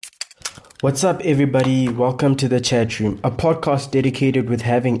What's up, everybody? Welcome to The Chat Room, a podcast dedicated with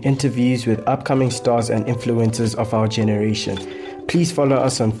having interviews with upcoming stars and influencers of our generation. Please follow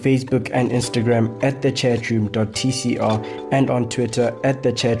us on Facebook and Instagram at thechatroom.tcr and on Twitter at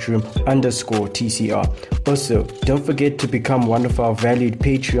thechatroom_TCR. Also, don't forget to become one of our valued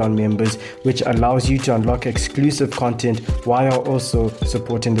Patreon members, which allows you to unlock exclusive content while also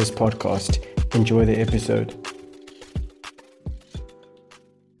supporting this podcast. Enjoy the episode.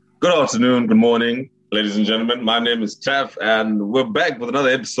 Good afternoon, good morning, ladies and gentlemen. My name is Taff, and we're back with another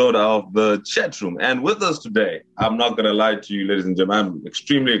episode of The Chat Room. And with us today, I'm not going to lie to you, ladies and gentlemen, I'm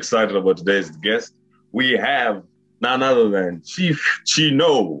extremely excited about today's guest. We have none other than Chief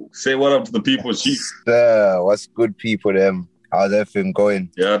Chino. Say what up to the people, Chief. What's good, people, them? How's everything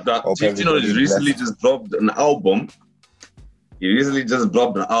going? Yeah, Chief Chino has recently just dropped an album. He recently just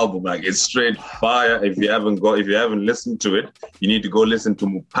dropped an album, like it's straight fire. If you haven't listened to it, you need to go listen to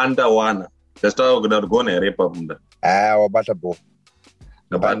Mupanda Wana. That's how we're gonna go and rap up on that. Wabatabo.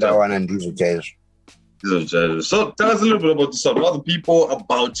 Mupanda Wana and these guys. So tell us a little bit about yourself. What are the people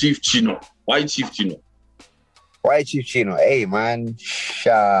about Chief Chino? Why Chief Chino? Why Chief Chino? Hey man,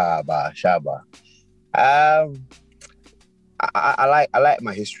 Shaba. I like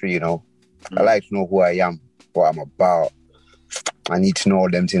my history, you know. I like to know who I am, what I'm about. I need to know all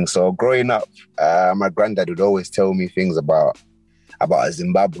them things. So growing up, my granddad would always tell me things about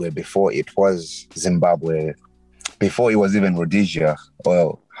Zimbabwe before it was Zimbabwe, before it was even Rhodesia,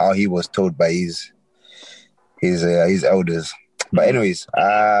 or how he was told by his elders. But anyways,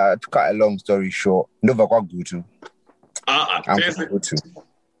 to cut a long story short, Nova Gutu. I'm Gutu.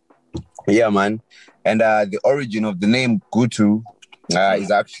 Yeah, man. And the origin of the name Gutu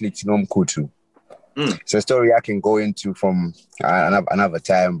is actually Chinom Kutu. It's a story I can go into from another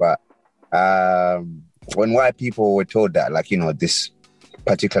time, but when white people were told that, like, you know, this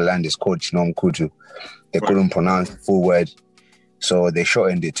particular land is called Chinom Kutu, they couldn't pronounce the full word, so they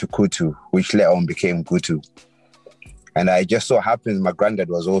shortened it to Kutu, which later on became Gutu. And it just so happens my granddad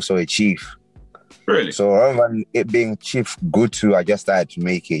was also a chief. Really? So rather than it being Chief Gutu, I just started to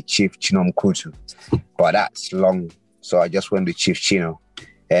make it Chief Chinom Kutu, but that's long, so I just went with Chief Chino.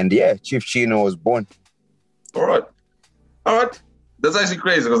 And yeah, Chief Chino was born. All right. That's actually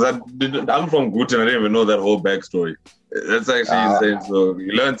crazy because I'm from Gutu and I didn't even know that whole backstory. That's actually insane. So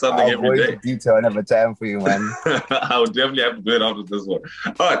you learn something every day. Detail, I never time for you, man. I'll definitely have to do it after this one.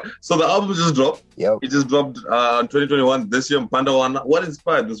 All right. So the album just dropped. Yep. It just dropped in 2021 this year. Mupanda Wana. What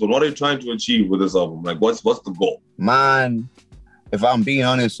inspired this one? What are you trying to achieve with this album? Like, what's the goal? Man, if I'm being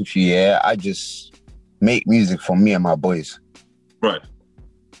honest with you, I just make music for me and my boys. Right.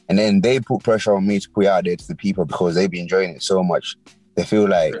 And then they put pressure on me to put it out there to the people because they be enjoying it so much. They feel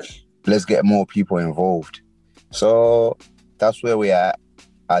like, let's get more people involved. So that's where we are.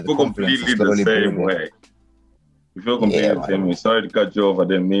 We feel completely the same way. We feel completely the same way. Sorry to cut you off. I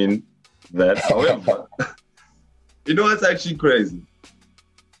didn't mean that. However, you know what's actually crazy?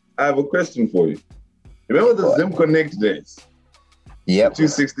 I have a question for you. Remember the Zim Connect days? Yep.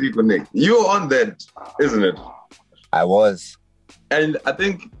 263 Connect. You were on that, isn't it? I was. And I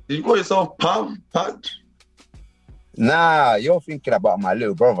think, did you call yourself Pav? Nah, you're thinking about my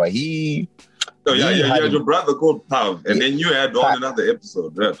little brother. You had your brother called Pav, and then you had on another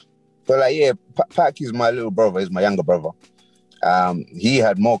episode, right? So Pac is my little brother, is my younger brother. He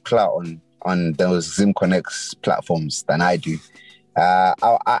had more clout on those Zim Connects platforms than I do.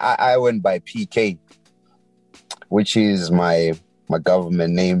 I went by PK, which is my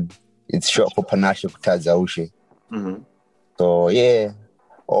government name. It's short for Panashe Kutazaushe. Mm-hmm. So yeah,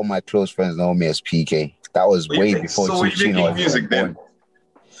 all my close friends know me as PK. That was way before. So were you making music then?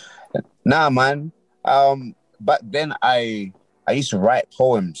 Nah, man. But then I used to write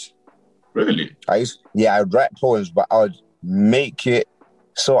poems. Really? I'd write poems, but I would make it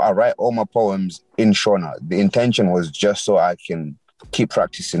so I write all my poems in Shona. The intention was just so I can keep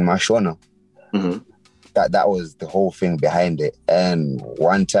practicing my Shona. Mm-hmm. That was the whole thing behind it. And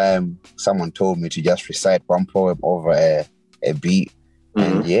one time, someone told me to just recite one poem over a beat.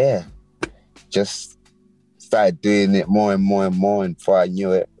 Mm-hmm. And just started doing it more and more and more. And before I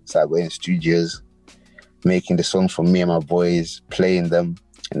knew it, started going to studios, making the songs for me and my boys, playing them.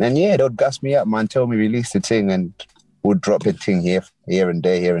 And then, they would gas me up, man, tell me release the thing, and would drop a thing here and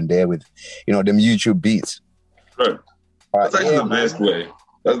there with, them YouTube beats. Right. That's actually the best way.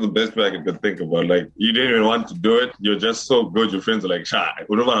 That's the best way I could think about. Like, you didn't even want to do it. You're just so good. Your friends are like,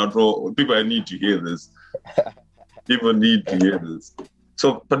 people, I need to hear this. People need to hear this.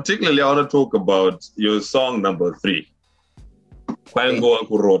 So particularly, I want to talk about your song number 3, Kwangoa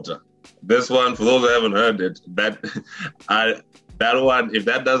Kurota. This one, for those who haven't heard it, that that one, if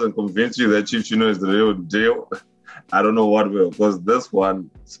that doesn't convince you that Chief Chino is the real deal, I don't know what will, because this one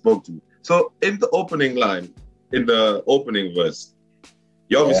spoke to me. So in the opening line, in the opening verse,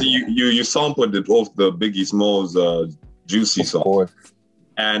 you obviously you sampled it off the Biggie Smalls Juicy song.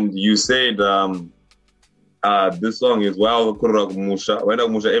 And you said this song is Waya Kurak Musha, Waya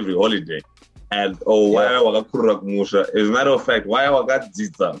Musha every holiday. And Waya Kurak Musha. As a matter of fact, Waya got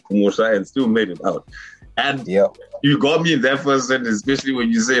Zita Musha and still made it out. And you got me in that first sentence, especially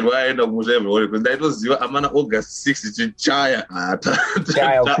when you said Waya Musha every holiday, because that was your Amana August 6th in Chaya.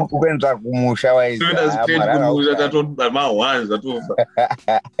 Chaya Kurak Musha.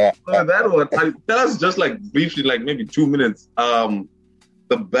 That one, tell us just like briefly, like maybe 2 minutes,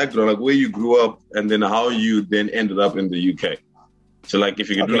 the background, like where you grew up and then how you then ended up in the UK. So like if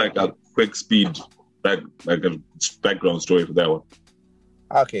you could do like a quick speed, like a background story for that one.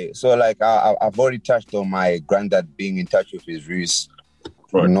 Okay, so like I've already touched on my granddad being in touch with his roots,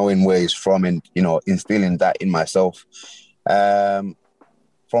 knowing where he's from and, you know, instilling that in myself. From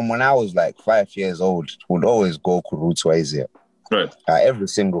when I was like 5 years old, would always go Kurutwaizia. Right. Every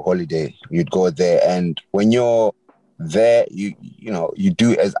single holiday, you'd go there. And when you're there, you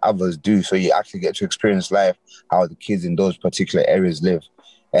do as others do. So you actually get to experience life, how the kids in those particular areas live.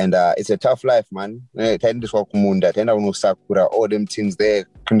 And it's a tough life, man. All them things there.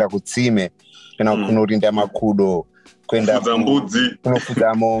 You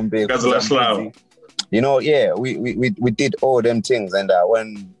know, we did all them things. And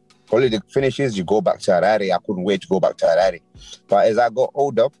when holiday finishes, you go back to Harare. I couldn't wait to go back to Harare. But as I got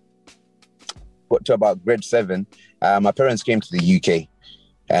older, got to about grade 7, my parents came to the UK.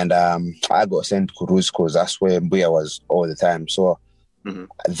 And I got sent to Kuruz because that's where Mbuya was all the time. So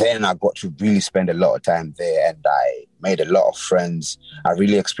then I got to really spend a lot of time there and I made a lot of friends. I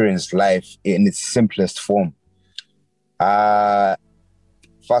really experienced life in its simplest form.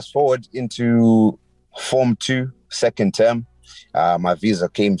 Fast forward into Form 2, second term, my visa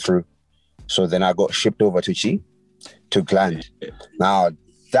came through. So then I got shipped over to Chi, to Gland. Now,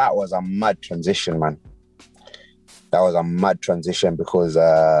 that was a mad transition, man. That was a mad transition because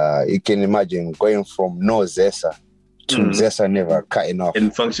you can imagine going from no Zesa to Zesa never cutting off.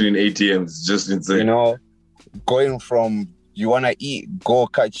 And functioning ATMs, just insane. You know, going from you want to eat, go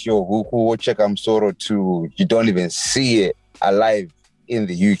catch your huku, check Amsoro to you don't even see it alive in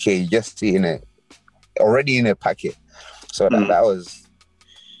the UK. You just see it already in a packet. So that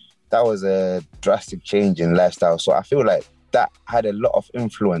was a drastic change in lifestyle. So I feel like that had a lot of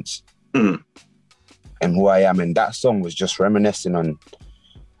influence in who I am. And that song was just reminiscing on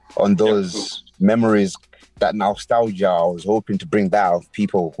those memories, that nostalgia. I was hoping to bring that out of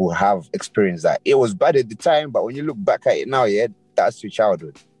people who have experienced that. It was bad at the time, but when you look back at it now, that's your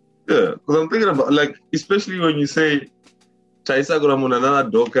childhood. Yeah, because I'm thinking about, like, especially when you say, Chaisa Guramunana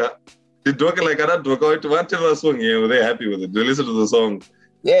Doka, the Doka, like, whatever song, were they happy with it? Do you listen to the song?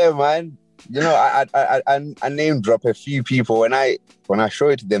 Yeah, man. You know, I name drop a few people. When I show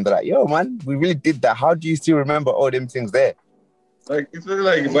it to them, they're like, yo, man, we really did that. How do you still remember all them things there? Like, it's really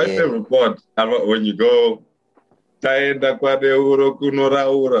like my favorite part when you go, I'm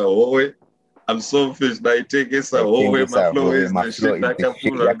so fish, I take it, so my flow is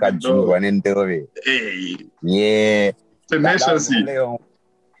yeah. Tenaciously.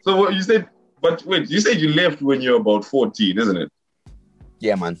 So what you said, but wait, you said you left when you were about 14, isn't it?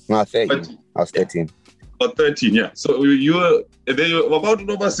 Yeah, man. No, 13. I was 13. About 13, yeah. So you were about to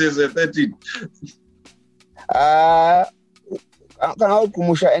know says 13. I can't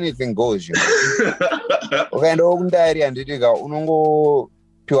kumusha anything goes, you know. Okay, and diary and diga unongo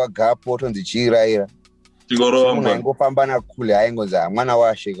pure gap what on the chira here. You go wrong. I go pambana kule aingo za mwana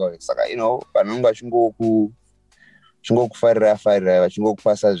wa shego saka, you know, panonga chingo kufarira chingo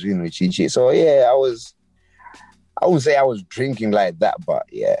kupasa zvinu chichi. So yeah, I would say I was drinking like that, but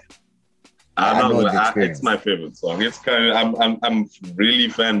yeah. It's my favorite song. It's kind of I'm really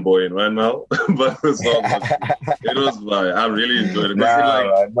fanboying right now, but the song it was fine. I really enjoyed it.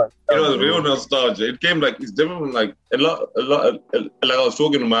 It was real nostalgia. It came like it's different. Like a lot. Like I was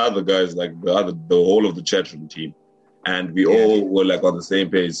talking to my other guys, like the whole of the chat room team, and we all were like on the same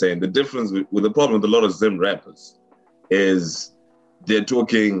page, saying the difference with the problem with a lot of Zim rappers is they're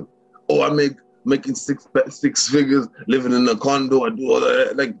talking. Oh, I making six figures, living in a condo, and do all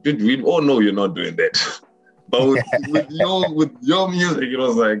that. Like, dude, we all know you're not doing that. But with your music, it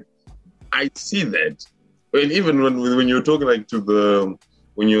was like, I see that. And even when you were talking like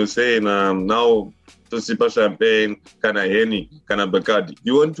when you were saying now to sip champagne, kana Henny, kana Bacardi,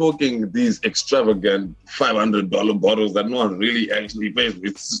 you weren't talking these extravagant $500 bottles that no one really actually pays.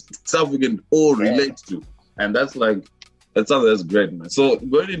 It's stuff we can all relate to, and that's like That's great, man. So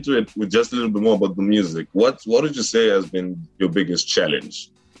going into it with just a little bit more about the music, what would you say has been your biggest challenge?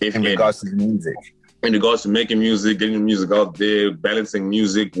 In regards to the music? In regards to making music, getting your music out there, balancing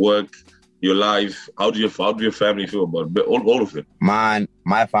music, work, your life. How do your family feel about it? All of it? Man,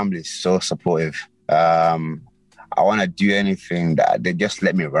 my family is so supportive. I want to do anything that they just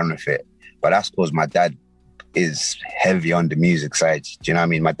let me run with it. But that's because my dad is heavy on the music side. Do you know what I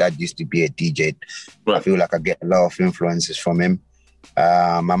mean? My dad used to be a DJ. Right. I feel like I get a lot of influences from him.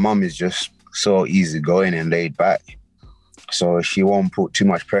 My mom is just so easygoing and laid back. So she won't put too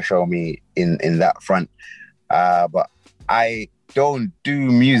much pressure on me in that front. But I don't do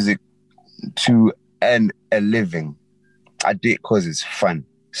music to earn a living. I do it because it's fun.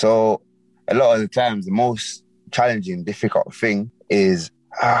 So a lot of the times, the most challenging, difficult thing is,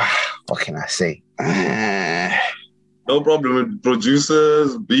 what can I say? No problem with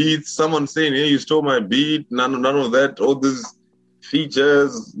producers, beats. Someone saying, "Hey, you stole my beat." None of that. All these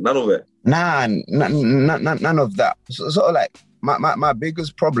features, none of that. None of that. So like my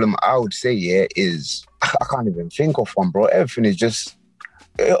biggest problem, I would say, is I can't even think of one, bro. Everything is just,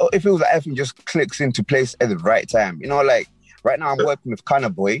 it feels like everything just clicks into place at the right time. You know, like right now I'm working with Kana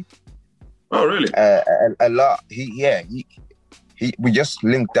Boy. Oh, really? A lot. We just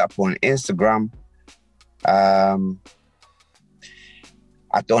linked up on Instagram.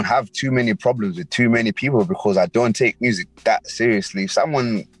 I don't have too many problems with too many people because I don't take music that seriously. If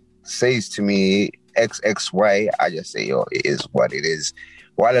someone says to me XXY, I just say, yo, it is what it is.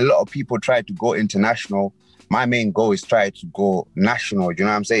 While a lot of people try to go international, my main goal is try to go national. Do you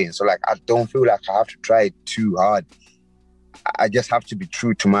know what I'm saying? So like, I don't feel like I have to try too hard. I just have to be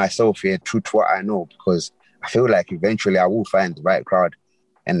true to myself here, true to what I know, because I feel like eventually I will find the right crowd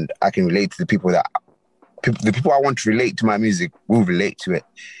and I can relate to the people the people I want to relate to my music will relate to it.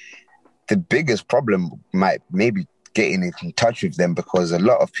 The biggest problem might maybe getting in touch with them, because a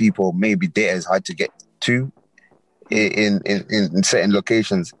lot of people maybe they're as hard to get to in certain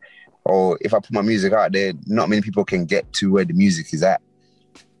locations. Or if I put my music out there, not many people can get to where the music is at.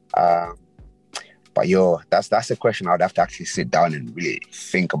 But that's a question I would have to actually sit down and really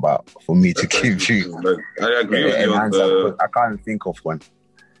think about for me to give you. I agree with you on I can't think of one.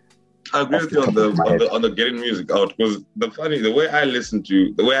 I agree with you on the getting music out, because the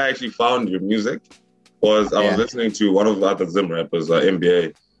way I actually found your music was I was listening to one of the other Zim rappers,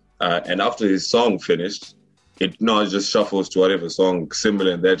 NBA, and after his song finished, it just shuffles to whatever song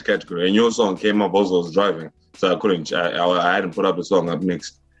similar in that category. And your song came up also, I was driving, so I couldn't. I hadn't put up the song up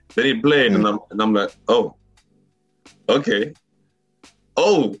next. Then he played, and I'm like, oh, okay,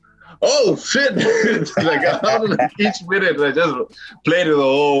 oh shit! Like each minute, I just played it the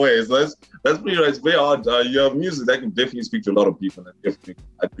whole way. So that's pretty right. It's very hard. You have music that can definitely speak to a lot of people. And definitely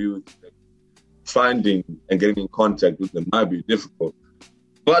agree with you. Like, finding and getting in contact with them might be difficult,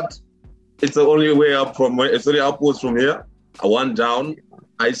 but it's the only way up it's only upwards from here. I want down.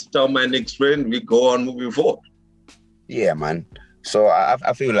 I tell my next friend, we go on moving forward. Yeah, man. So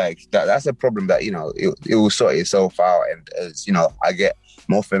I feel like that's a problem that, it will sort itself out. And as, I get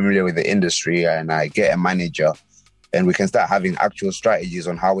more familiar with the industry and I get a manager and we can start having actual strategies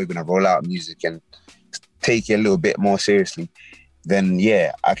on how we're going to roll out music and take it a little bit more seriously, then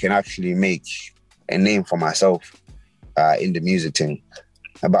I can actually make a name for myself in the music thing.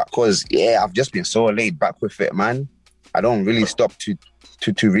 But because, I've just been so laid back with it, man. I don't really stop to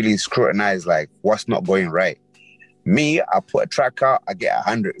really scrutinize like what's not going right. Me, I put a track out, I get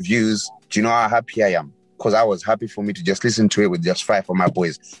 100 views. Do you know how happy I am? Because I was happy for me to just listen to it with just 5 of my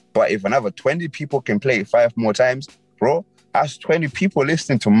boys. But if another 20 people can play it 5 more times, bro, that's 20 people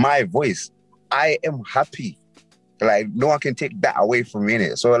listening to my voice. I am happy. Like, no one can take that away from me,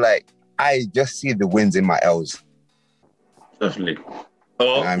 innit? So, like, I just see the wins in my L's. Definitely.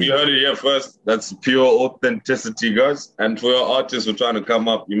 Oh, you heard it here first. That's pure authenticity, guys. And for your artists who are trying to come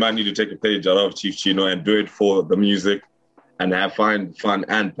up, you might need to take a page out of Chief Chino and do it for the music and find fun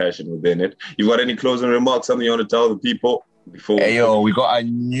and passion within it. You got any closing remarks, something you want to tell the people before? Hey, we got a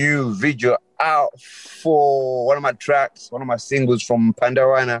new video out for one of my tracks, one of my singles from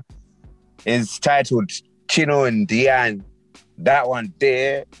Pandawana. It's titled Chino and Diane. That one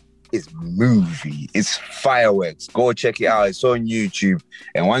there is movie. It's fireworks. Go check it out. It's on YouTube.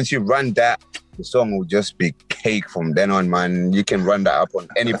 And once you run that, the song will just be cake from then on, man. You can run that up on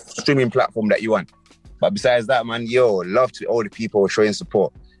any streaming platform that you want. But besides that, man, love to all the people showing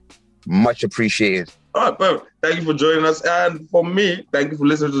support. Much appreciated. All right, perfect. Thank you for joining us. And for me, thank you for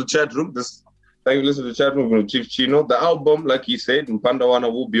listening to the chat room. Thank you for listening to the chat room with Chief Chino. The album, like he said, in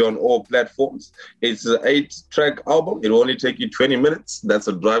Pandawana will be on all platforms. It's an 8-track album. It will only take you 20 minutes. That's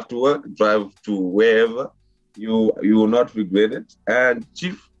a drive to work, drive to wherever. You will not regret it. And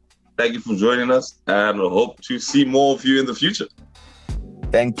Chief, thank you for joining us, and I hope to see more of you in the future.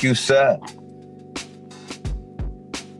 Thank you, sir.